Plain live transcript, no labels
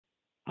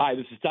Hi,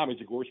 this is Tommy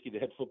Zagorski, the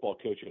head football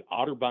coach at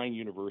Otterbein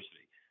University.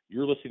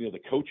 You're listening to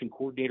the Coach and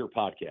Coordinator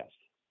Podcast.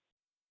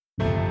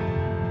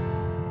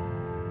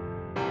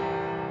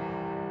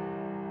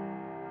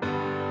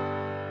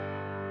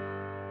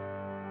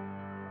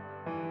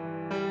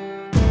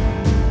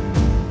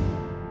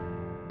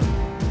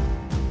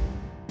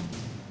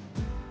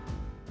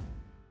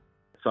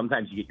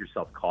 Sometimes you get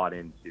yourself caught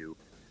into,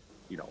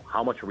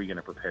 how much are we going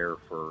to prepare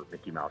for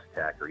Mickey Mouse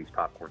Tech or East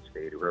Popcorn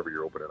State or whoever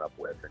you're opening up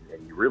with? And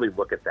you really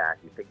look at that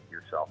and you think to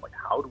yourself,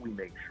 how do we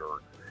make sure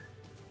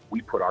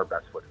we put our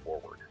best foot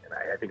forward? And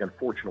I think,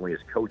 unfortunately, as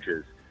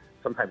coaches,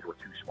 sometimes we're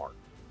too smart.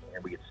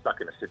 And we get stuck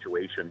in a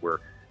situation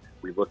where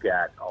we look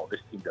at,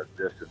 this team does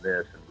this and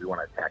this, and we want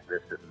to attack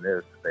this and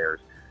this, theirs,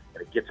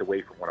 and it gets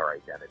away from what our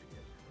identity is.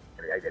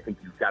 And I think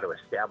you've got to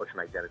establish an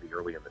identity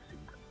early in the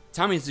season.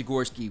 Tommy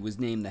Zagorski was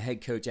named the head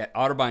coach at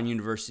Otterbein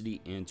University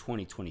in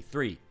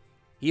 2023.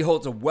 He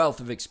holds a wealth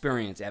of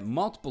experience at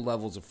multiple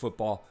levels of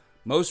football,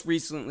 most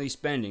recently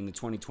spending the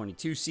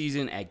 2022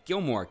 season at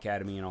Gilmore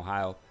Academy in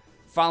Ohio,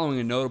 following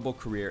a notable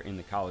career in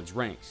the college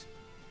ranks.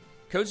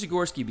 Coach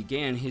Zagorski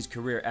began his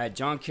career at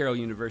John Carroll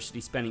University,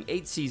 spending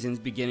 8 seasons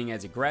beginning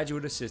as a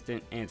graduate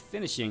assistant and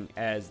finishing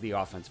as the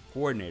offensive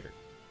coordinator.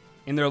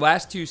 In their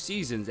last 2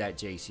 seasons at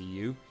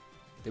JCU,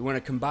 they went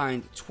a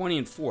combined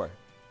 20-4.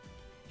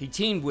 He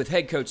teamed with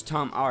head coach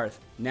Tom Arth,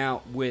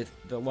 now with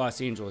the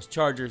Los Angeles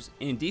Chargers,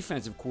 and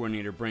defensive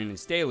coordinator Brandon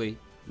Staley,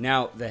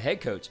 now the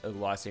head coach of the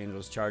Los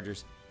Angeles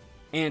Chargers,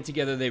 and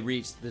together they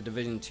reached the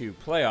Division II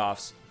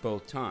playoffs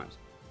both times.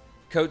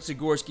 Coach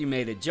Zagorski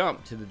made a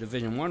jump to the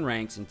Division I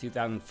ranks in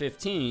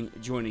 2015,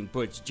 joining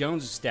Butch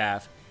Jones'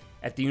 staff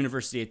at the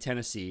University of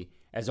Tennessee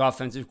as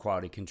offensive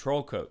quality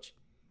control coach.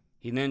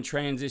 He then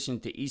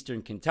transitioned to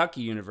Eastern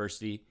Kentucky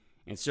University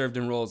and served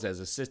in roles as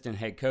assistant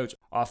head coach,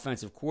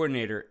 offensive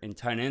coordinator, and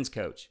tight ends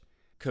coach.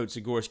 Coach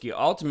Zagorski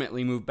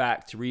ultimately moved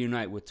back to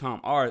reunite with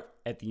Tom Arth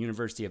at the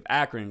University of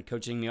Akron,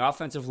 coaching the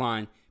offensive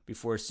line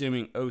before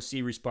assuming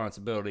OC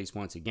responsibilities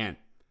once again.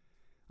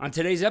 On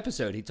today's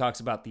episode, he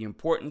talks about the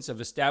importance of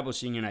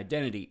establishing an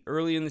identity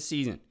early in the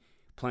season,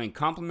 playing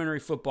complementary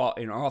football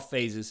in all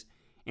phases,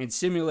 and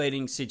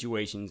simulating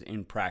situations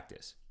in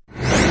practice.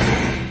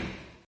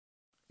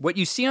 What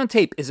you see on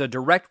tape is a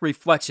direct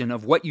reflection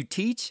of what you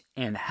teach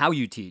and how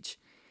you teach.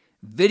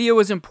 Video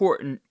is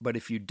important, but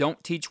if you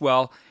don't teach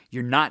well,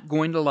 you're not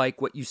going to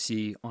like what you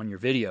see on your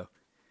video.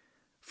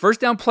 First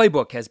Down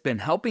Playbook has been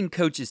helping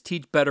coaches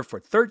teach better for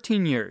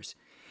 13 years.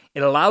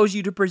 It allows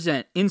you to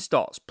present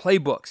installs,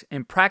 playbooks,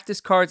 and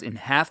practice cards in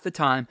half the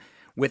time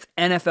with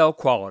NFL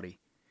quality.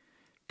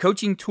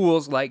 Coaching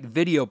tools like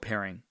video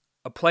pairing,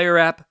 a player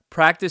app,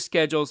 practice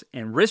schedules,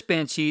 and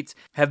wristband sheets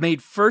have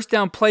made First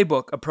Down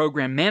Playbook a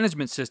program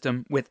management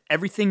system with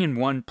everything in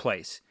one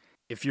place.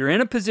 If you're in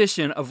a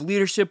position of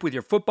leadership with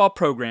your football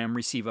program,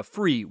 receive a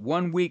free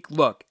 1-week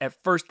look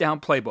at First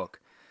Down Playbook.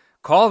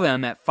 Call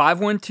them at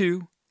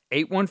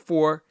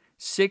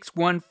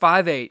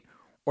 512-814-6158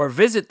 or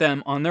visit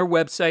them on their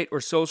website or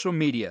social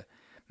media.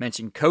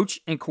 Mention Coach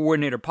and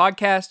Coordinator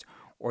Podcast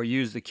or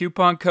use the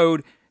coupon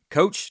code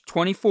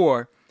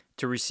COACH24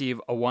 to receive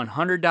a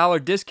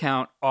 $100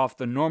 discount off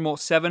the normal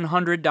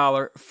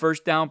 $700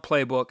 First Down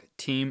Playbook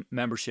team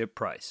membership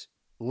price.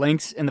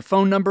 Links and the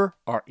phone number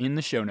are in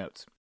the show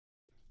notes.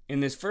 In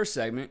this first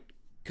segment,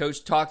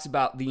 Coach talks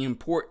about the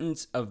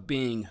importance of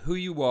being who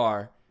you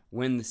are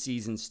when the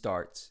season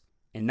starts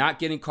and not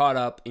getting caught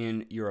up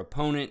in your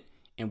opponent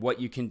and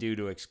what you can do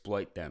to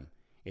exploit them.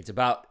 It's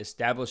about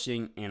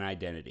establishing an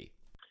identity.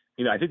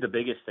 I think the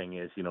biggest thing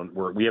is,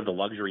 we have the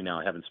luxury now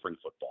of having spring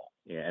football.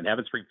 And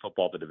having spring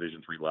football at the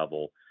Division III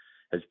level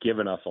has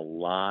given us a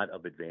lot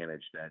of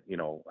advantage that,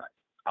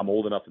 I'm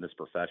old enough in this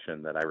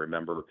profession that I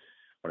remember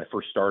when I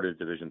first started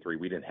Division III,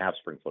 we didn't have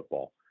spring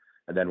football.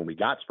 And then when we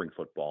got spring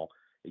football,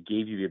 it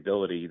gave you the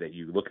ability that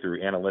you look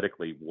through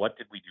analytically, what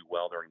did we do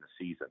well during the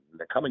season? And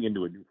then coming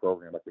into a new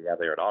program like we have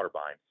there at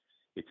Otterbein,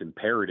 it's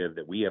imperative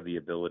that we have the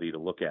ability to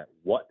look at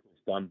what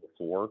was done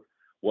before,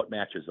 what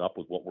matches up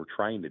with what we're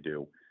trying to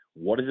do.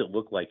 What does it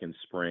look like in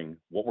spring?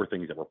 What were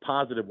things that were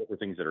positive? What were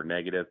things that are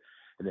negative?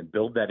 And then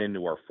build that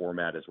into our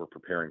format as we're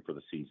preparing for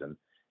the season.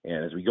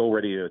 And as we go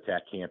ready to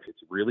attack camp,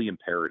 it's really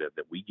imperative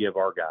that we give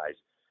our guys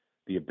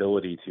the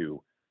ability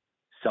to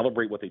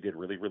celebrate what they did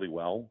really, really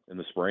well in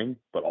the spring,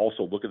 but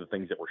also look at the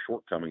things that were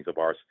shortcomings of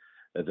ours,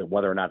 and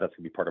whether or not that's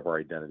going to be part of our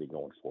identity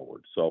going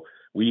forward. So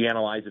we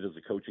analyze it as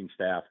a coaching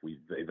staff.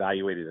 We've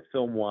evaluated it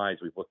film-wise.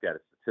 We've looked at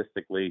it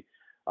statistically.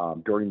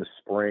 During the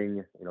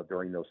spring,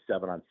 during those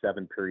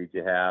 7-on-7 periods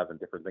you have and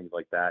different things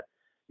like that,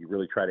 you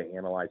really try to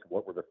analyze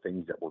what were the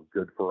things that were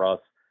good for us.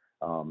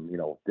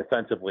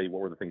 Defensively,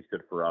 what were the things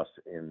good for us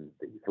in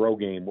the throw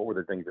game? What were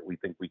the things that we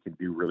think we can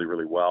do really,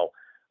 really well?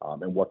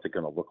 And what's it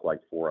going to look like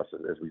for us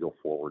as we go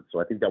forward? So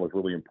I think that was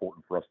really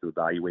important for us to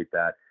evaluate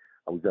that.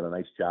 We've done a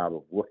nice job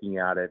of looking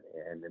at it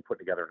and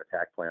putting together an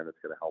attack plan that's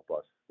going to help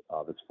us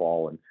this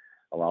fall and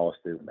allow us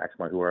to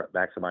maximize who our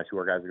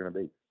guys are going to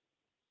be.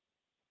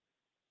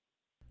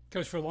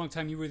 Coach, for a long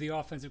time, you were the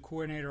offensive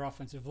coordinator,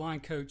 offensive line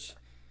coach.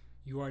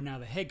 you are now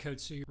the head coach,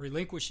 so you're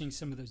relinquishing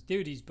some of those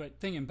duties. But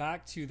thinking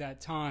back to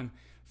that time,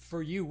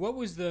 for you, what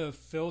was the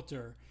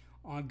filter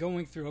on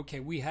going through, okay,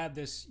 we have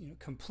this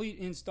complete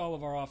install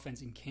of our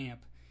offense in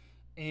camp,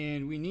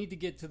 and we need to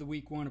get to the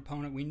week one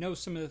opponent. We know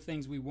some of the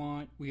things we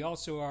want. We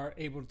also are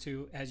able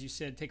to, as you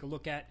said, take a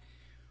look at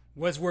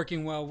what's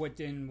working well, what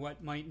didn't,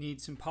 what might need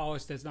some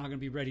polish that's not going to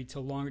be ready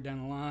till longer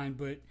down the line.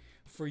 But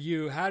for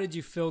you, how did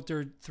you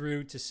filter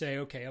through to say,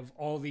 okay, of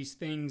all these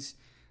things,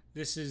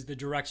 this is the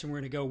direction we're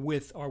going to go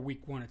with our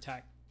week one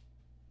attack?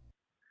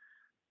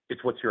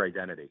 It's what's your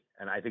identity.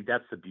 And I think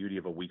that's the beauty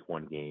of a week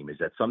one game, is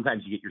that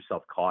sometimes you get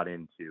yourself caught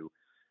into,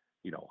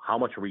 how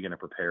much are we going to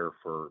prepare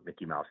for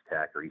Mickey Mouse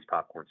Tech or East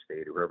Popcorn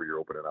State or whoever you're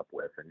opening up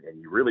with? And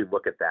you really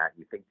look at that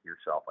and you think to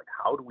yourself, like,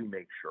 how do we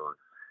make sure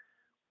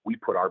we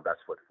put our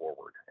best foot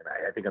forward? And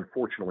I think,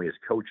 unfortunately, as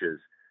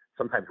coaches,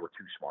 sometimes we're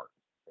too smart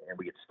and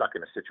we get stuck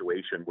in a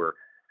situation where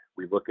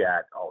we look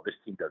at, oh, this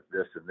team does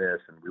this and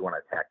this, and we want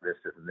to attack this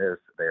and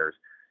this, theirs,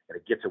 and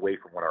it gets away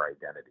from what our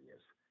identity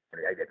is. And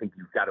I think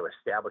you've got to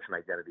establish an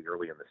identity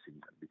early in the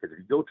season, because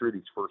if you go through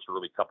these first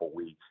early couple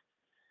weeks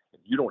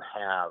and you don't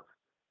have,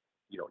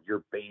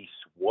 your base,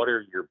 what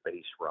are your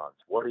base runs?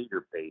 What are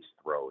your base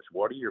throws?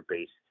 What are your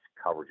base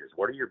coverages?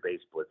 What are your base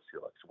blitz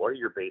looks? What are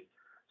your base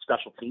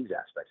special teams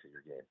aspects of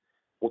your game?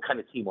 What kind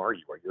of team are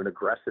you? Are you an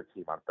aggressive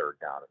team on third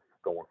down,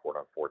 going for it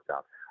on fourth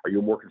down? Are you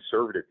a more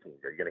conservative team?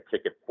 Are you going to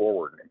kick it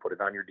forward and put it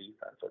on your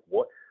defense? Like,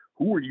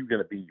 who are you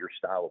going to be, your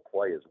style of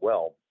play as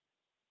well,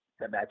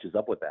 that matches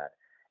up with that?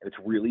 And it's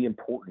really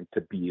important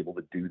to be able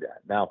to do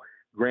that. Now,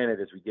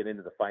 granted, as we get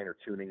into the finer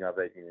tuning of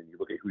it and you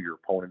look at who your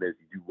opponent is,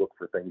 you do look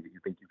for things that you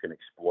think you can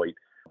exploit.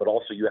 But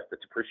also you have to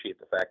appreciate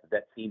the fact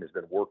that team has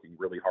been working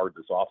really hard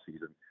this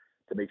offseason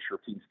to make sure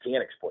teams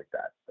can exploit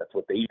that. That's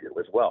what they do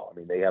as well. I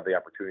mean, they have the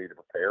opportunity to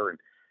prepare and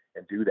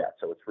do that.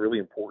 So it's really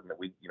important that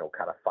we,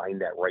 kind of find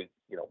that right,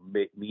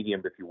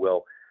 medium, if you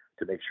will,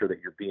 to make sure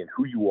that you're being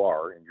who you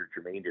are and you're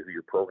germane to who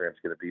your program's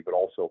going to be, but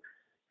also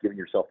giving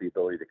yourself the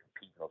ability to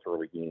compete in those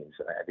early games.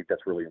 And I think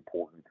that's really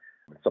important.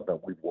 It's something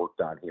that we've worked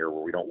on here,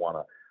 where we don't want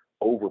to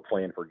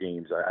over-plan for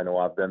games. I know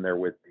I've been there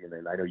with,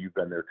 and I know you've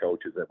been there,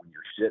 Coach, is that when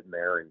you're sitting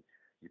there and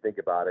you think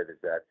about it, is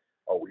that,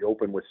 oh, we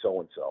open with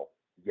so-and-so.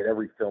 You get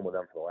every film of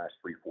them for the last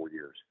 3-4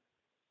 years.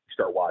 You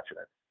start watching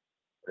it.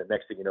 And the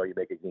next thing you know, you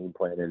make a game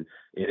plan in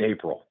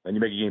April. Then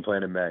you make a game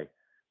plan in May.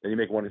 Then you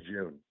make one in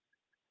June.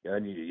 And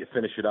then you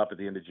finish it up at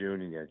the end of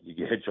June, and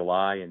you hit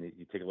July, and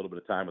you take a little bit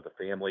of time with the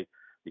family.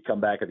 You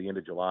come back at the end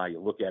of July, you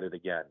look at it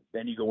again.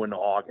 Then you go into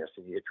August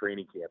and you hit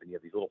training camp, and you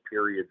have these little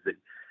periods that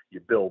you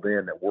build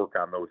in that work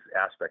on those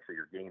aspects of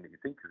your game that you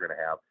think you're going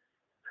to have.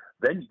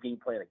 Then you game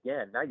plan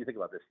again. Now you think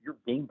about this. You're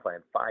game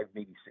plan 5,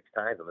 maybe 6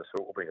 times on this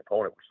opening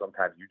opponent, where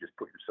sometimes you just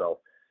put yourself,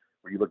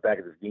 where you look back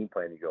at this game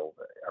plan and you go,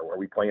 are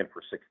we playing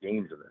for 6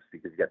 games of this?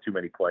 Because you got too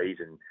many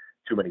plays and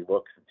too many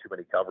looks and too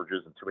many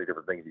coverages and too many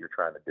different things that you're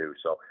trying to do.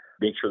 So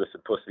make sure the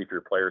simplicity for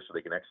your players so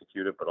they can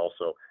execute it, but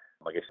also,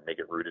 like I said, make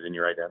it rooted in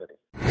your identity.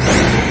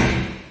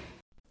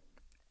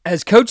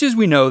 As coaches,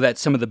 we know that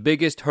some of the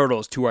biggest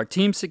hurdles to our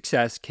team's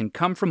success can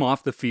come from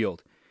off the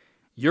field.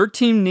 Your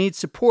team needs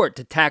support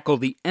to tackle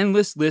the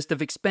endless list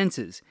of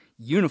expenses,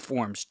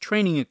 uniforms,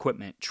 training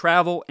equipment,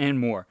 travel, and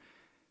more.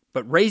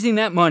 But raising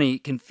that money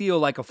can feel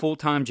like a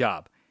full-time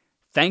job.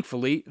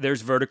 Thankfully,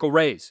 there's Vertical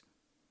Raise.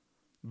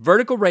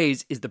 Vertical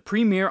Raise is the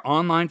premier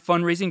online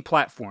fundraising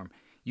platform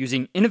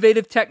using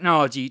innovative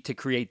technology to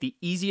create the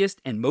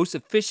easiest and most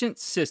efficient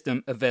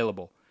system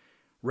available.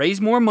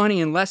 Raise more money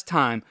in less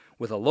time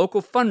with a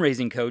local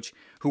fundraising coach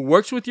who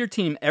works with your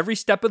team every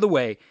step of the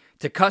way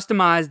to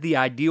customize the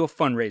ideal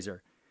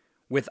fundraiser.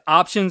 With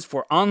options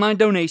for online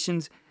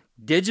donations,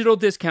 digital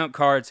discount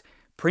cards,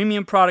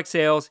 premium product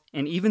sales,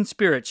 and even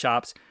spirit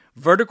shops,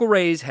 Vertical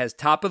Raise has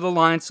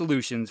top-of-the-line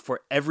solutions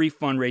for every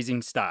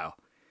fundraising style.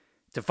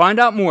 To find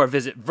out more,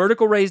 visit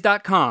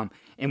verticalraise.com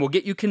and we'll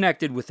get you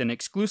connected with an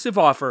exclusive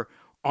offer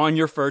on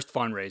your first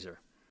fundraiser.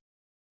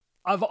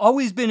 I've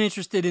always been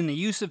interested in the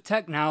use of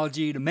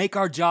technology to make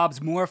our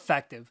jobs more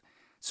effective,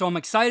 so I'm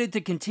excited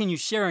to continue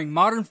sharing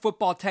modern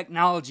football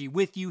technology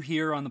with you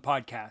here on the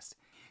podcast.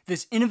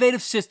 This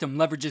innovative system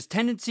leverages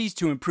tendencies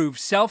to improve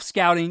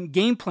self-scouting,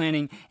 game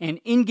planning, and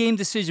in-game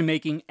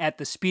decision-making at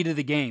the speed of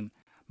the game.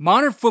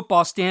 Modern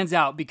football stands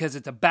out because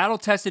it's a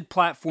battle-tested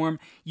platform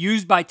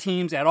used by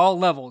teams at all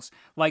levels,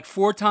 like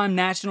 4-time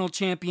national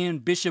champion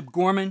Bishop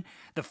Gorman,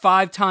 the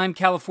 5-time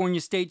California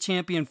state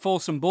champion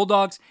Folsom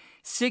Bulldogs,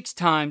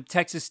 6-time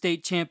Texas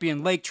state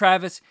champion Lake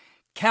Travis,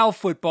 Cal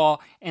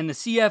football, and the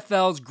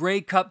CFL's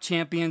Grey Cup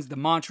champions, the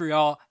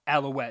Montreal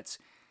Alouettes.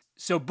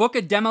 So book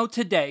a demo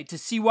today to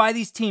see why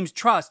these teams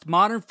trust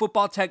modern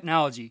football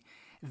technology.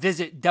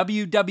 Visit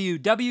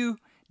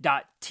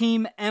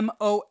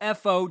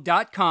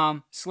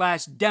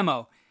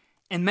www.teammofo.com/demo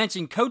and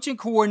mention Coach and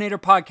Coordinator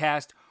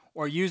Podcast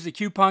or use the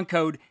coupon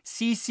code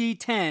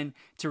CC10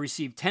 to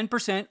receive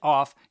 10%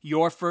 off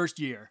your first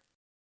year.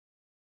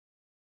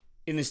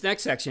 In this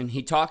next section,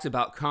 he talks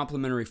about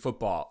complementary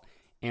football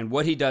and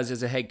what he does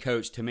as a head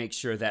coach to make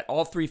sure that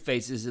all 3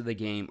 phases of the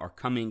game are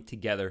coming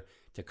together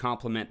to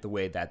complement the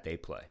way that they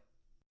play.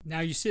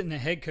 Now you sit in the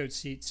head coach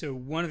seat, so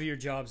one of your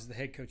jobs as the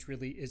head coach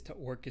really is to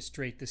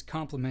orchestrate this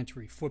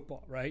complementary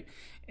football, right?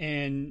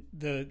 And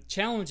the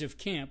challenge of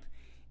camp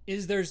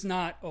is there's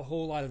not a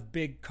whole lot of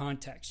big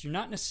context. You're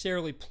not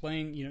necessarily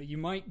playing, you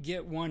might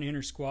get one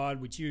inter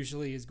squad, which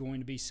usually is going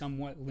to be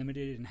somewhat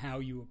limited in how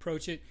you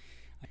approach it.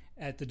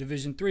 At the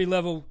Division III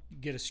level, you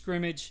get a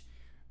scrimmage,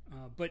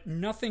 but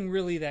nothing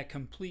really that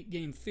complete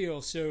game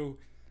feel. So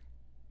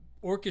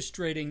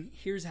orchestrating,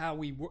 here's how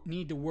we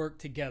need to work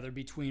together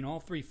between all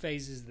three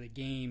phases of the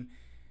game.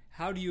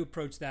 How do you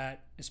approach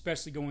that,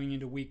 especially going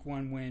into week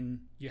one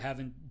when you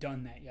haven't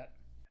done that yet?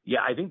 Yeah,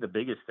 I think the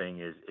biggest thing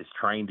is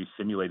trying to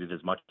simulate it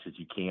as much as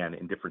you can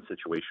in different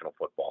situational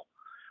football.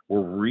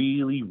 We're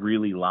really,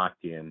 really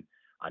locked in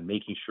on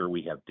making sure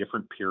we have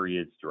different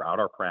periods throughout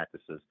our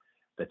practices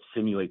that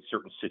simulate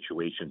certain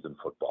situations in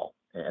football.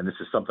 And this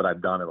is something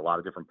I've done at a lot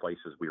of different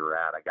places we were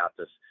at. I got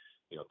this,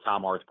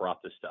 Tom Arth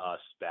brought this to us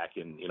back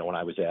in, when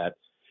I was at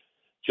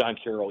John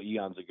Carroll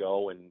eons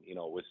ago. And,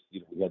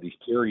 we had these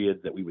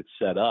periods that we would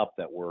set up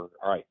that were,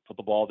 all right, put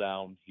the ball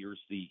down. Here's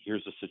the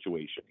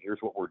situation. Here's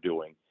what we're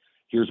doing.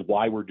 Here's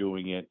why we're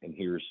doing it. And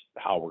here's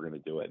how we're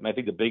going to do it. And I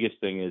think the biggest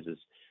thing is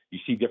you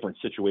see different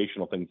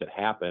situational things that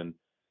happen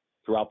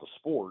throughout the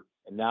sport.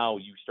 And now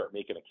you start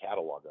making a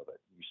catalog of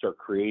it. You start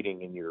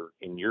creating in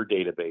your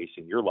database,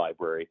 in your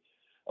library.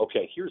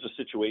 Okay, here's a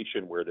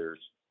situation where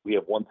we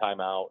have one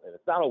timeout, and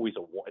it's not always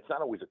a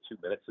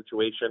 2-minute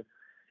situation.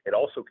 It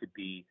also could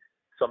be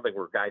something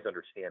where guys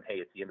understand, hey,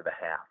 it's the end of the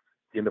half,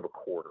 the end of a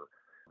quarter.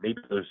 Maybe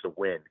there's a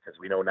win, because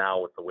we know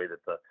now with the way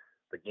that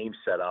the game's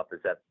set up is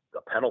that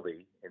the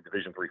penalty in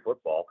Division III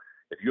football,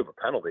 if you have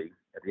a penalty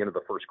at the end of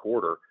the first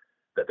quarter,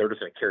 that they're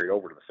just going to carry it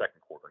over to the second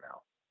quarter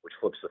now, which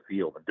flips the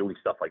field, and doing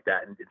stuff like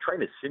that and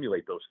trying to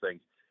simulate those things.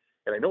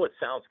 And I know it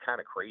sounds kind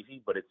of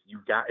crazy, but if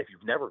you've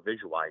never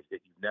visualized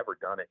it, you've never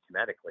done it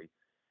kinetically,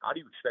 how do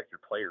you expect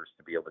your players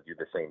to be able to do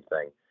the same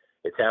thing?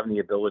 It's having the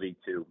ability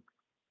to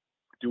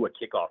do a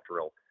kickoff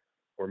drill,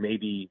 or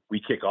maybe we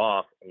kick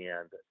off,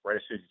 and right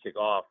as soon as you kick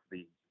off,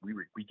 we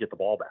get the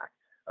ball back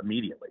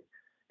immediately,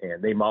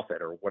 and they muff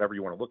it or whatever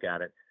you want to look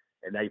at it.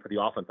 And now you put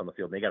the offense on the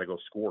field, and they got to go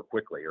score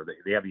quickly, or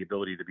they have the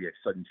ability to be a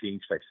sudden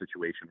change type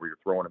situation where you're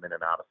throwing them in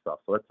and out of stuff.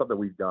 So that's something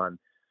we've done.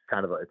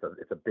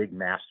 It's a big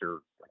master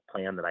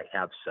plan that I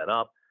have set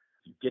up.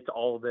 You get to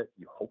all of it.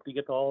 You hope to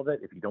get to all of it.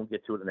 If you don't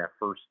get to it in that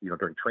first,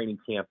 during training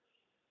camp,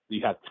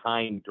 you have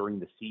time during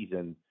the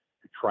season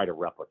to try to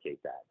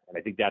replicate that. And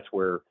I think that's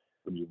where,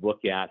 when you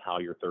look at how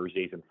your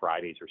Thursdays and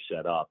Fridays are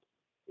set up,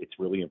 it's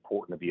really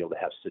important to be able to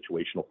have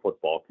situational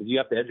football, because you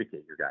have to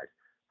educate your guys.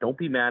 Don't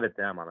be mad at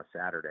them on a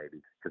Saturday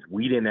because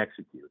we didn't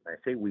execute. And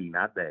I say we,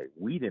 not they.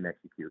 We didn't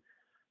execute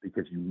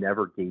because you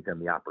never gave them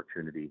the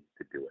opportunity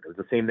to do it. It was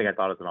the same thing I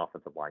thought as an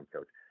offensive line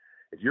coach.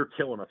 If you're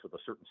killing us with a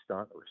certain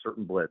stunt or a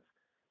certain blitz,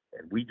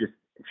 and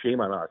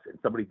shame on us, and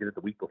somebody did it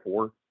the week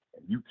before,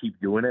 and you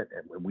keep doing it,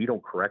 and when we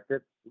don't correct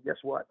it, guess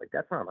what?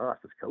 That's not us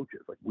as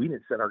coaches. We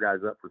didn't set our guys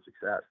up for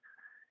success.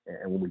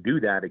 And when we do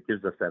that, it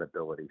gives us that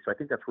ability. So I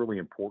think that's really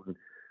important,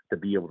 to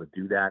be able to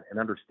do that and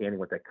understanding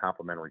what that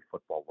complementary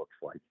football looks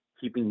like,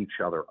 keeping each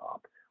other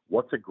up.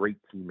 What's a great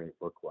teammate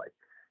look like?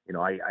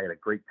 I had a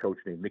great coach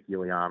named Mickey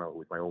Iliano, who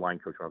was my O-line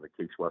coach when I was at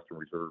Case Western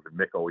Reserve, and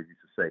Mick always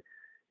used to say,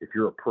 if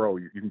you're a pro,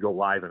 you can go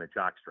live in a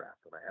jockstrap.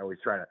 And I always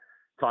try to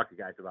talk to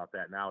guys about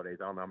that nowadays.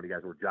 I don't know how many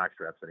guys wear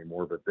jockstraps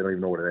anymore, but they don't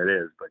even know what that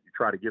is. But you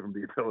try to give them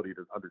the ability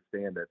to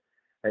understand that,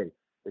 hey,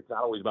 it's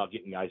not always about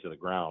getting guys to the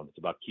ground. It's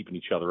about keeping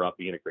each other up,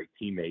 being a great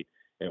teammate.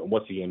 And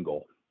what's the end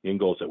goal? The end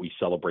goal is that we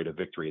celebrate a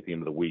victory at the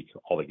end of the week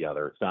all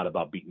together. It's not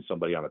about beating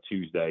somebody on a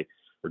Tuesday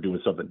or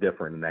doing something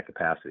different in that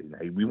capacity. Now,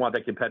 we want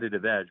that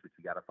competitive edge, but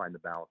you got to find the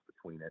balance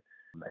between it.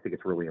 I think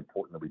it's really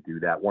important that we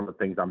do that. One of the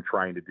things I'm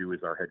trying to do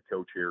as our head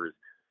coach here is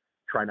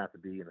try not to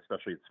be, and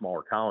especially at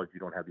smaller college, you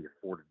don't have the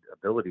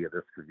affordability of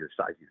this because of your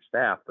size of your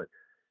staff, but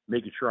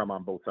making sure I'm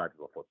on both sides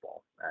of the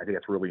football. I think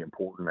that's really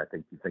important. I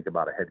think you think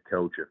about a head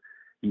coach, if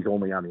he's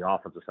only on the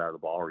offensive side of the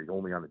ball or he's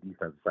only on the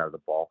defensive side of the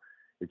ball,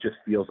 it just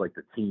feels like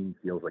the team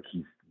feels like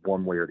he's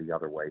one way or the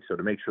other way. So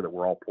to make sure that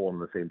we're all pulling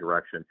in the same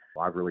direction,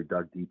 I've really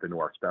dug deep into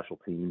our special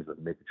teams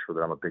and making sure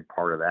that I'm a big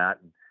part of that,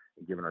 and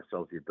giving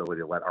ourselves the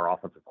ability to let our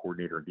offensive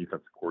coordinator and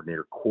defensive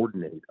coordinator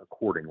coordinate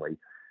accordingly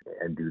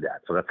and do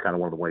that. So that's kind of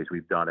one of the ways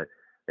we've done it.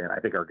 And I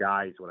think our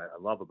guys, what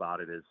I love about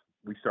it is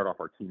we start off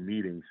our team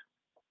meetings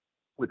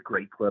with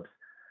great clips.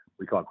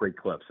 We call it great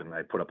clips. And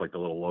I put up the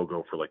little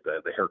logo for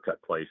the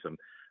haircut place. And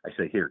I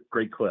say, here,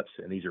 great clips.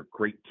 And these are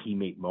great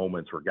teammate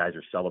moments where guys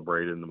are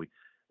celebrated. And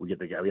we have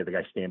the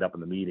guy stand up in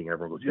the meeting and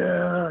everyone goes,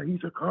 yeah,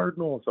 he's a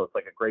Cardinal. So it's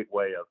a great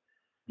way of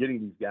getting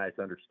these guys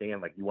to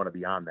understand, you want to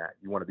be on that.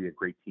 You want to be a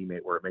great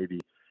teammate where maybe,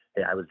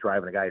 hey, I was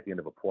driving a guy at the end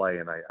of a play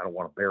and I don't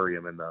want to bury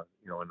him in the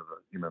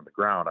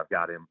ground. I've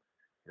got him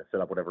set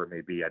up, whatever it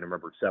may be. I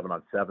remember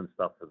 7-on-7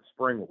 stuff for the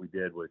spring. What we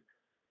did was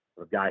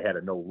the guy had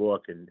a no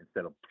look, and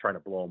instead of trying to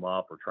blow him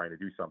up or trying to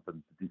do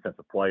something, the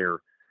defensive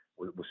player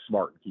was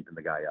smart in keeping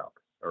the guy up,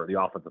 or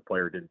the offensive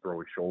player didn't throw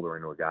his shoulder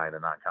into a guy in a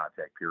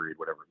non-contact period,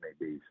 whatever it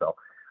may be. So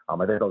I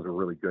think those are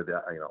really good,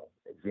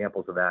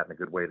 examples of that, and a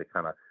good way to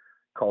kind of,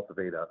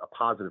 cultivate a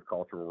positive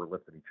culture where we're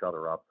lifting each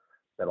other up,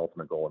 that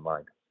ultimate goal in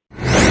mind.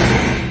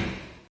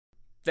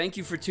 Thank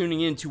you for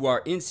tuning in to our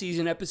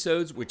in-season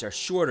episodes, which are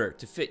shorter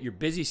to fit your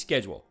busy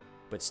schedule,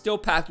 but still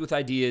packed with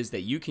ideas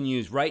that you can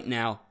use right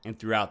now and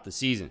throughout the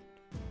season.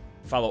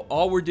 Follow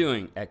all we're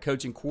doing at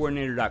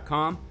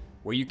coachingcoordinator.com,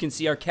 where you can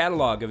see our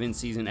catalog of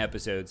in-season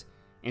episodes,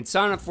 and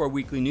sign up for a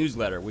weekly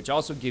newsletter, which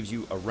also gives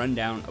you a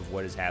rundown of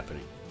what is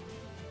happening.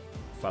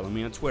 Follow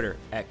me on Twitter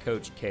at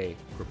Coach K.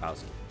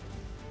 Kropowski.